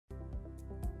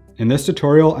In this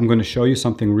tutorial, I'm going to show you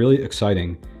something really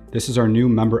exciting. This is our new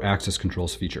member access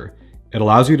controls feature. It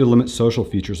allows you to limit social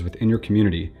features within your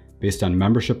community based on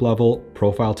membership level,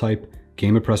 profile type,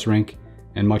 WordPress rank,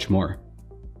 and much more.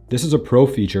 This is a pro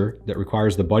feature that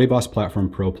requires the BuddyBoss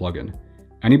Platform Pro plugin.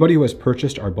 Anybody who has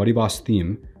purchased our BuddyBoss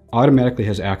theme automatically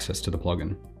has access to the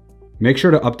plugin. Make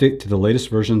sure to update to the latest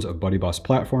versions of BuddyBoss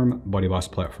Platform,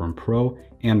 BuddyBoss Platform Pro,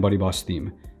 and BuddyBoss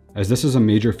Theme. As this is a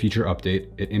major feature update,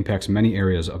 it impacts many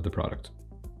areas of the product.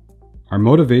 Our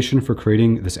motivation for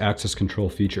creating this access control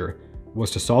feature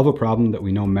was to solve a problem that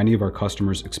we know many of our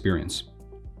customers experience.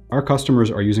 Our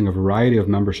customers are using a variety of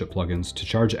membership plugins to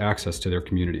charge access to their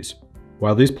communities.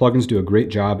 While these plugins do a great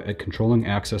job at controlling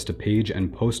access to page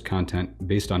and post content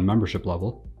based on membership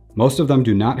level, most of them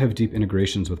do not have deep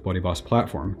integrations with BuddyBoss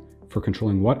Platform for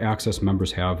controlling what access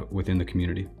members have within the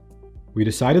community. We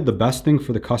decided the best thing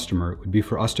for the customer would be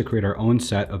for us to create our own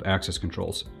set of access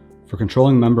controls for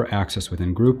controlling member access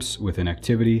within groups, within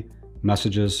activity,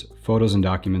 messages, photos and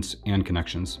documents, and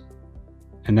connections.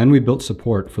 And then we built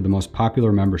support for the most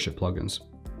popular membership plugins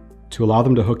to allow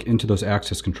them to hook into those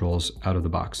access controls out of the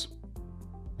box.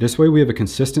 This way we have a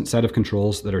consistent set of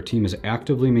controls that our team is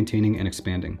actively maintaining and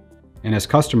expanding. And as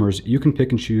customers, you can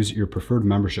pick and choose your preferred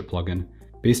membership plugin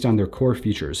based on their core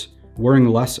features, worrying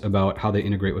less about how they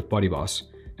integrate with BuddyBoss,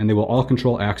 and they will all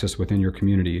control access within your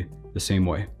community the same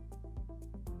way.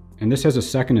 And this has a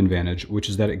second advantage, which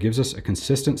is that it gives us a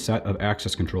consistent set of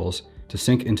access controls to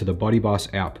sync into the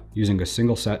BuddyBoss app using a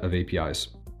single set of APIs.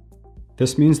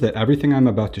 This means that everything I'm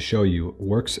about to show you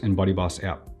works in BuddyBoss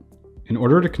app. In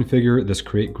order to configure this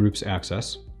Create Groups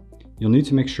access, you'll need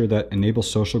to make sure that Enable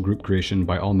Social Group Creation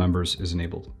by all members is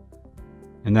enabled.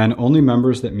 And then only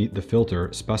members that meet the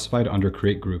filter specified under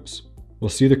Create Groups will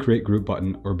see the Create Group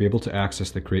button or be able to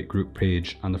access the Create Group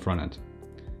page on the front end.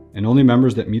 And only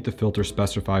members that meet the filter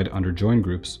specified under Join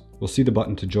Groups will see the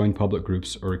button to join public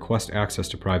groups or request access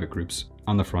to private groups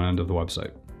on the front end of the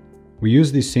website. We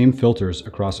use these same filters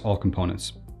across all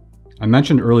components. I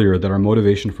mentioned earlier that our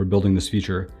motivation for building this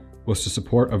feature was to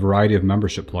support a variety of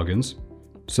membership plugins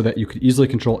so that you could easily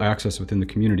control access within the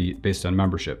community based on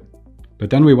membership. But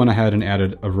then we went ahead and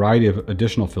added a variety of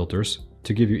additional filters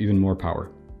to give you even more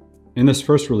power. In this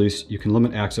first release, you can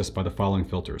limit access by the following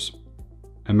filters: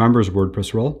 a member's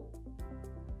WordPress role,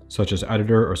 such as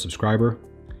editor or subscriber,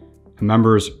 a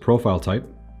member's profile type,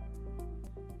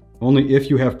 only if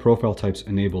you have profile types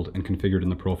enabled and configured in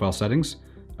the profile settings,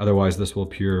 otherwise this will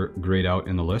appear grayed out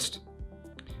in the list.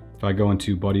 If I go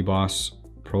into BuddyBoss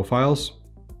Profiles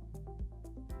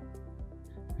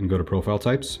and go to Profile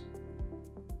Types,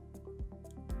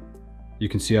 you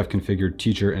can see I've configured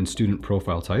teacher and student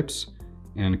profile types,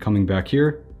 and coming back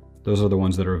here, those are the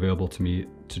ones that are available to me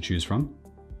to choose from.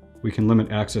 We can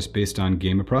limit access based on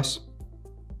WordPress,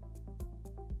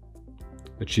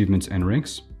 achievements and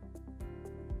ranks.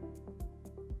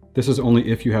 This is only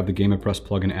if you have the WordPress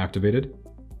plugin activated.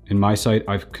 In my site,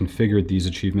 I've configured these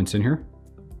achievements in here.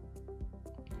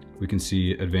 We can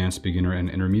see advanced, beginner, and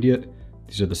intermediate.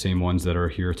 These are the same ones that are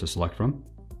here to select from.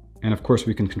 And of course,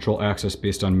 we can control access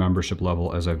based on membership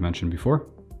level, as I've mentioned before.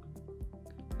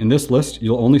 In this list,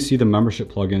 you'll only see the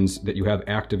membership plugins that you have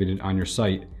activated on your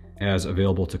site as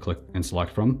available to click and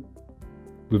select from.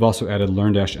 We've also added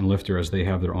LearnDash and Lifter as they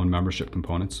have their own membership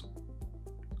components.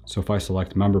 So if I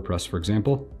select MemberPress, for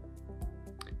example,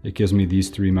 it gives me these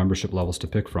three membership levels to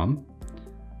pick from.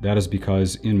 That is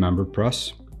because in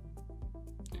MemberPress,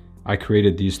 I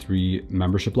created these three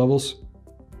membership levels,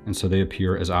 and so they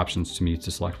appear as options to me to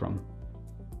select from.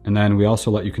 And then we also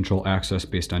let you control access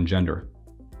based on gender.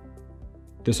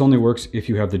 This only works if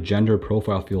you have the gender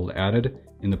profile field added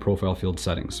in the profile field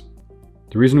settings.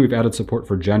 The reason we've added support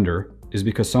for gender is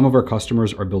because some of our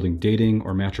customers are building dating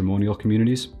or matrimonial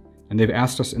communities, and they've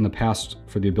asked us in the past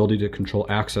for the ability to control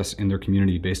access in their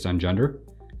community based on gender,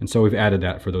 and so we've added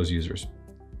that for those users.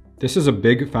 This is a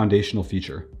big foundational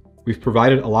feature. We've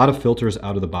provided a lot of filters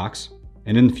out of the box,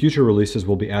 and in future releases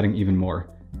we'll be adding even more,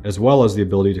 as well as the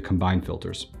ability to combine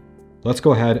filters. Let's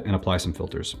go ahead and apply some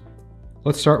filters.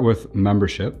 Let's start with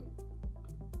membership.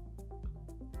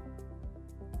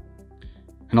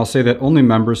 And I'll say that only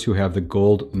members who have the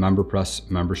Gold MemberPress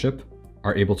membership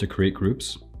are able to create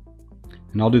groups.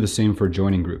 And I'll do the same for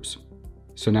joining groups.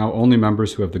 So now only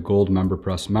members who have the Gold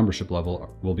MemberPress membership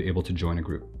level will be able to join a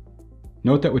group.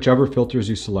 Note that whichever filters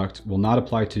you select will not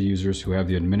apply to users who have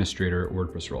the administrator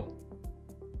WordPress role.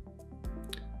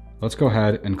 Let's go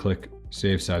ahead and click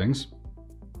Save Settings.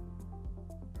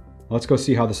 Let's go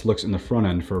see how this looks in the front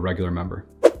end for a regular member.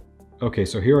 Okay,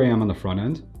 so here I am on the front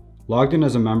end, logged in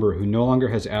as a member who no longer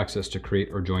has access to create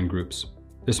or join groups.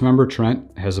 This member,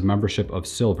 Trent, has a membership of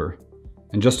Silver,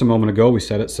 And just a moment ago, we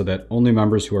set it so that only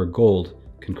members who are gold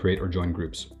can create or join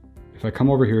groups. If I come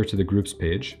over here to the groups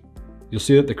page, you'll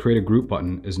see that the create a group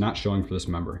button is not showing for this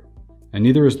member, and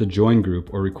neither is the join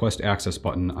group or request access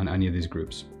button on any of these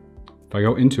groups. If I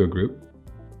go into a group,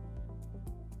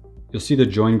 you'll see the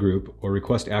join group or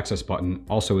request access button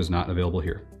also is not available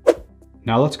here.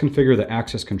 Now let's configure the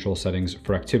access control settings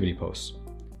for activity posts.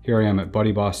 Here I am at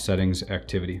BuddyBoss settings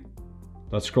activity.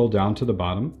 Let's scroll down to the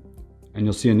bottom and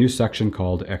you'll see a new section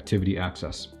called activity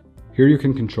access. Here you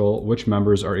can control which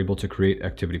members are able to create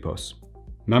activity posts.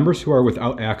 Members who are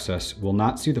without access will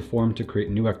not see the form to create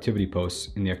new activity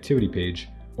posts in the activity page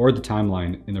or the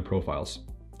timeline in their profiles.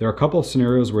 There are a couple of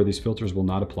scenarios where these filters will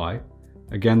not apply.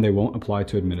 Again, they won't apply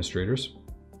to administrators.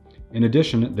 In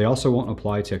addition, they also won't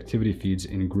apply to activity feeds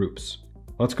in groups.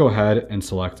 Let's go ahead and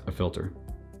select a filter.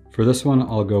 For this one,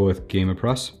 I'll go with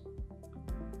WordPress.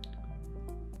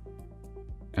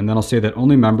 And then I'll say that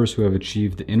only members who have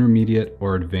achieved the intermediate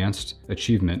or advanced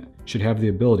achievement should have the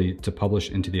ability to publish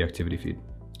into the activity feed.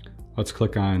 Let's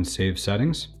click on Save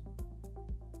Settings.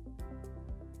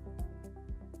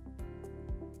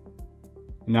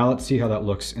 Now let's see how that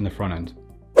looks in the front end.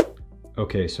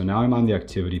 Okay, so now I'm on the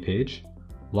activity page,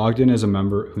 logged in as a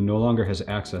member who no longer has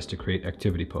access to create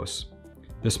activity posts.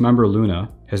 This member, Luna,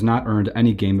 has not earned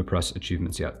any WordPress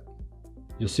achievements yet.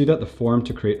 You'll see that the form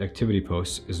to create activity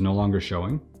posts is no longer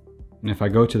showing. And if I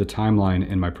go to the timeline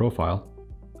in my profile,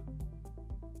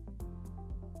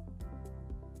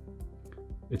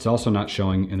 it's also not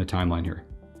showing in the timeline here.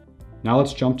 Now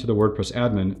let's jump to the WordPress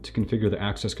admin to configure the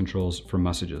access controls for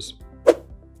messages.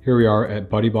 Here we are at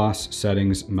BuddyBoss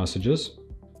Settings Messages.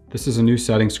 This is a new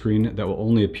settings screen that will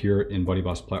only appear in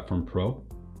BuddyBoss Platform Pro,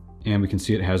 and we can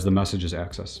see it has the messages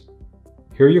access.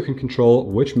 Here you can control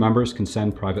which members can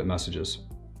send private messages.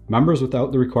 Members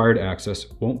without the required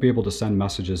access won't be able to send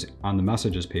messages on the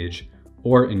messages page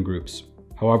or in groups.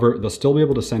 However, they'll still be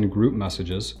able to send group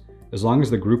messages as long as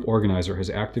the group organizer has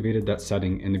activated that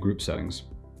setting in the group settings.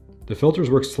 The filters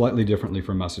work slightly differently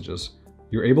for messages.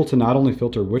 You're able to not only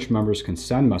filter which members can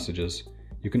send messages,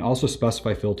 you can also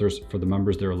specify filters for the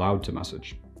members they're allowed to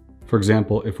message. For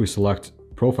example, if we select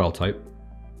profile type,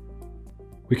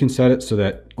 we can set it so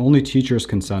that only teachers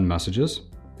can send messages,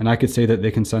 and I could say that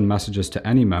they can send messages to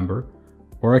any member,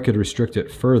 or I could restrict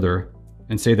it further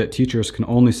and say that teachers can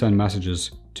only send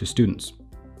messages to students.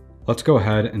 Let's go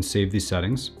ahead and save these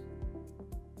settings.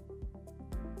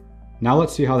 Now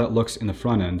let's see how that looks in the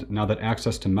front end now that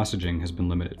access to messaging has been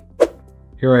limited.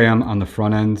 Here I am on the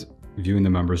front end viewing the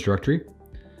members directory.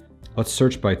 Let's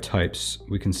search by types.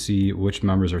 We can see which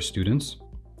members are students.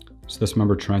 So this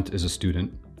member Trent is a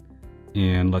student.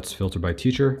 And let's filter by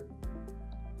teacher.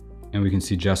 And we can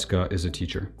see Jessica is a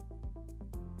teacher.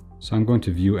 So I'm going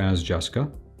to view as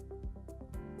Jessica.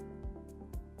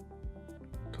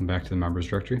 Come back to the members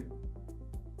directory.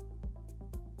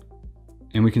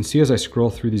 And we can see as I scroll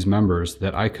through these members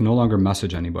that I can no longer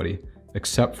message anybody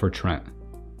except for Trent.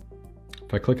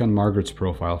 If I click on Margaret's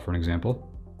profile, for an example,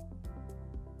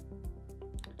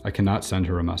 I cannot send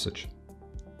her a message.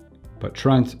 But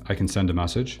Trent, I can send a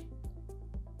message.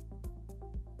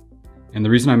 And the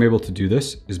reason I'm able to do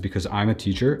this is because I'm a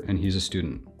teacher and he's a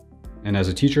student. And as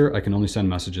a teacher, I can only send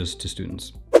messages to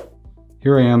students.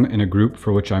 Here I am in a group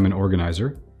for which I'm an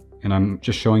organizer, and I'm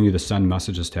just showing you the Send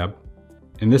Messages tab.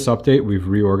 In this update, we've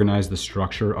reorganized the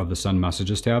structure of the Send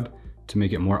Messages tab to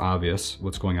make it more obvious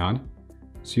what's going on.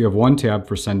 So you have one tab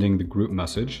for sending the group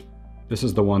message. This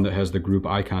is the one that has the group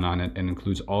icon on it and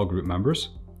includes all group members.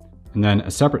 And then a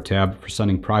separate tab for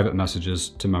sending private messages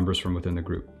to members from within the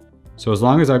group. So as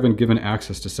long as I've been given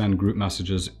access to send group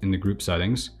messages in the group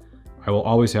settings, I will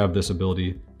always have this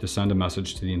ability to send a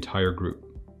message to the entire group.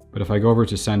 But if I go over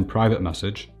to Send Private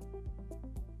Message,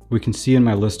 we can see in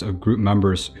my list of group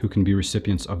members who can be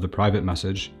recipients of the private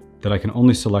message that I can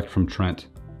only select from Trent,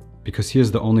 because he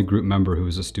is the only group member who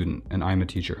is a student and I'm a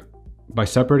teacher. By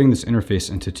separating this interface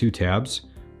into two tabs,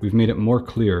 we've made it more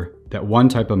clear that one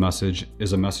type of message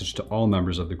is a message to all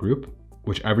members of the group,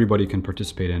 which everybody can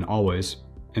participate in always,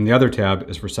 and the other tab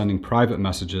is for sending private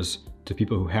messages to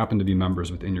people who happen to be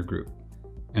members within your group.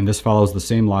 And this follows the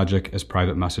same logic as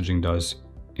private messaging does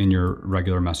in your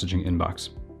regular messaging inbox.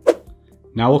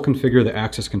 Now we'll configure the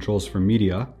access controls for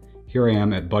media. Here I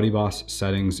am at BuddyBoss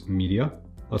Settings Media.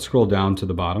 Let's scroll down to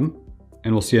the bottom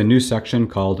and we'll see a new section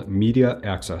called Media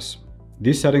Access.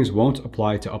 These settings won't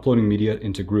apply to uploading media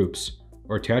into groups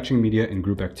or attaching media in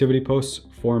group activity posts,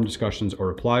 forum discussions or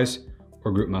replies,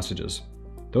 or group messages.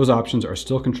 Those options are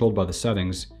still controlled by the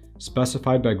settings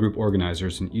specified by group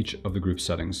organizers in each of the group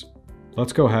settings.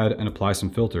 Let's go ahead and apply some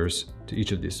filters to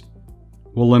each of these.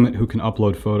 We'll limit who can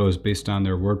upload photos based on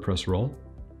their WordPress role.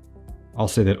 I'll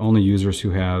say that only users who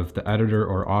have the editor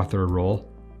or author role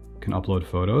can upload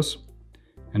photos.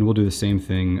 And we'll do the same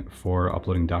thing for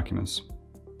uploading documents.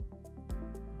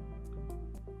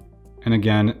 And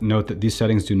again, note that these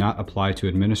settings do not apply to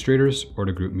administrators or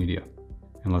to group media.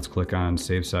 And let's click on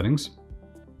Save Settings.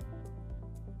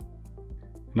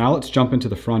 Now let's jump into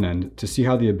the front end to see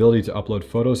how the ability to upload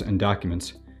photos and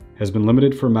documents has been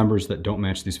limited for members that don't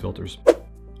match these filters.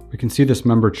 We can see this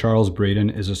member Charles Braden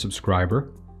is a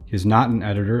subscriber. He's not an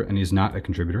editor and he's not a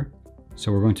contributor.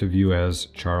 So we're going to view as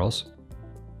Charles.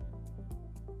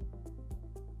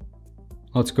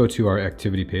 Let's go to our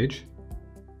activity page.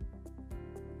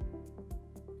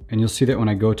 And you'll see that when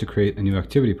I go to create a new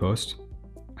activity post,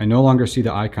 I no longer see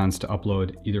the icons to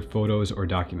upload either photos or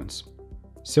documents.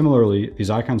 Similarly, these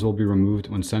icons will be removed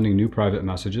when sending new private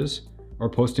messages or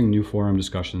posting new forum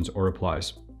discussions or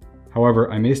replies.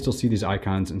 However, I may still see these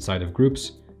icons inside of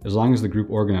groups as long as the group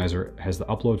organizer has the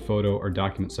upload photo or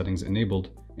document settings enabled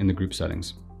in the group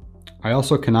settings. I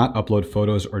also cannot upload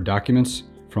photos or documents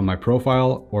from my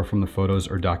profile or from the photos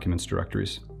or documents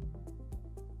directories.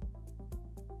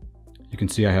 You can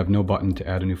see I have no button to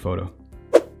add a new photo.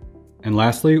 And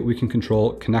lastly, we can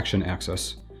control connection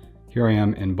access. Here I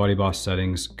am in BuddyBoss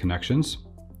settings, connections.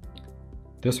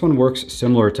 This one works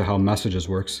similar to how messages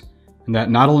works, in that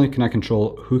not only can I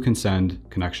control who can send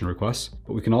connection requests,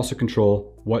 but we can also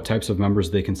control what types of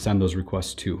members they can send those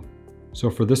requests to. So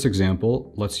for this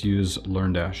example, let's use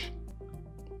LearnDash.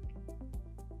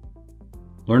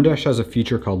 LearnDash has a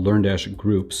feature called LearnDash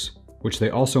Groups, which they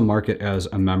also market as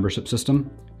a membership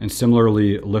system. And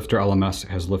similarly, Lifter LMS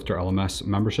has Lifter LMS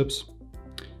memberships.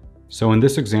 So in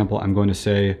this example, I'm going to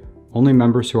say only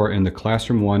members who are in the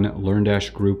Classroom 1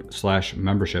 LearnDash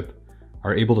group/membership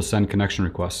are able to send connection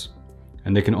requests.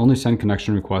 And they can only send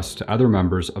connection requests to other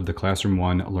members of the Classroom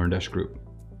 1 LearnDash group.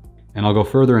 And I'll go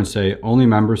further and say only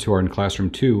members who are in Classroom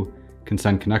 2 can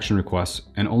send connection requests,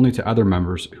 and only to other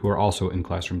members who are also in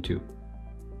Classroom 2.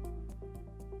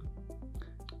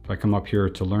 If I come up here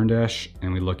to LearnDash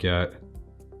and we look at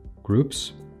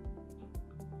groups,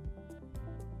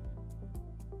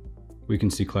 we can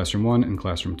see Classroom 1 and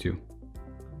Classroom 2.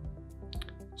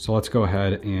 So let's go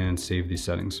ahead and save these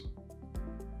settings.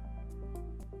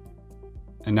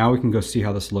 And now we can go see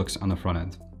how this looks on the front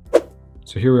end.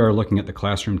 So here we are looking at the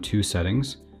Classroom 2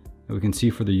 settings. And we can see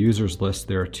for the users list,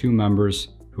 there are 2 members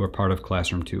who are part of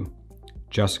Classroom 2,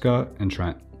 Jessica and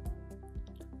Trent.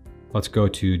 Let's go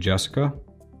to Jessica,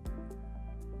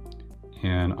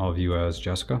 and I'll view as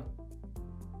Jessica.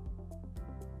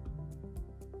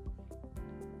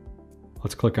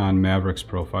 Let's click on Maverick's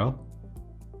profile.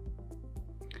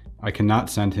 I cannot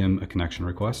send him a connection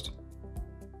request.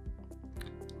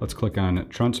 Let's click on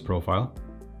Trent's profile,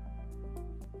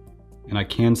 and I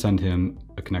can send him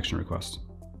a connection request.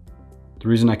 The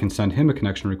reason I can send him a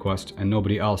connection request and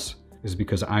nobody else is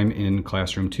because I'm in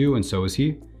Classroom 2 and so is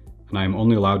he, and I am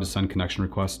only allowed to send connection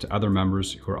requests to other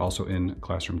members who are also in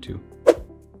Classroom 2.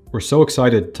 We're so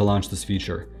excited to launch this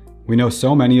feature. We know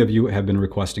so many of you have been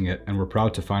requesting it, and we're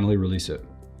proud to finally release it.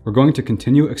 We're going to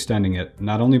continue extending it,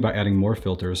 not only by adding more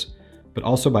filters, but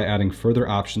also by adding further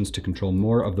options to control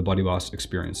more of the BuddyBoss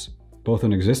experience, both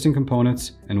in existing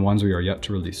components and ones we are yet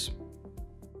to release.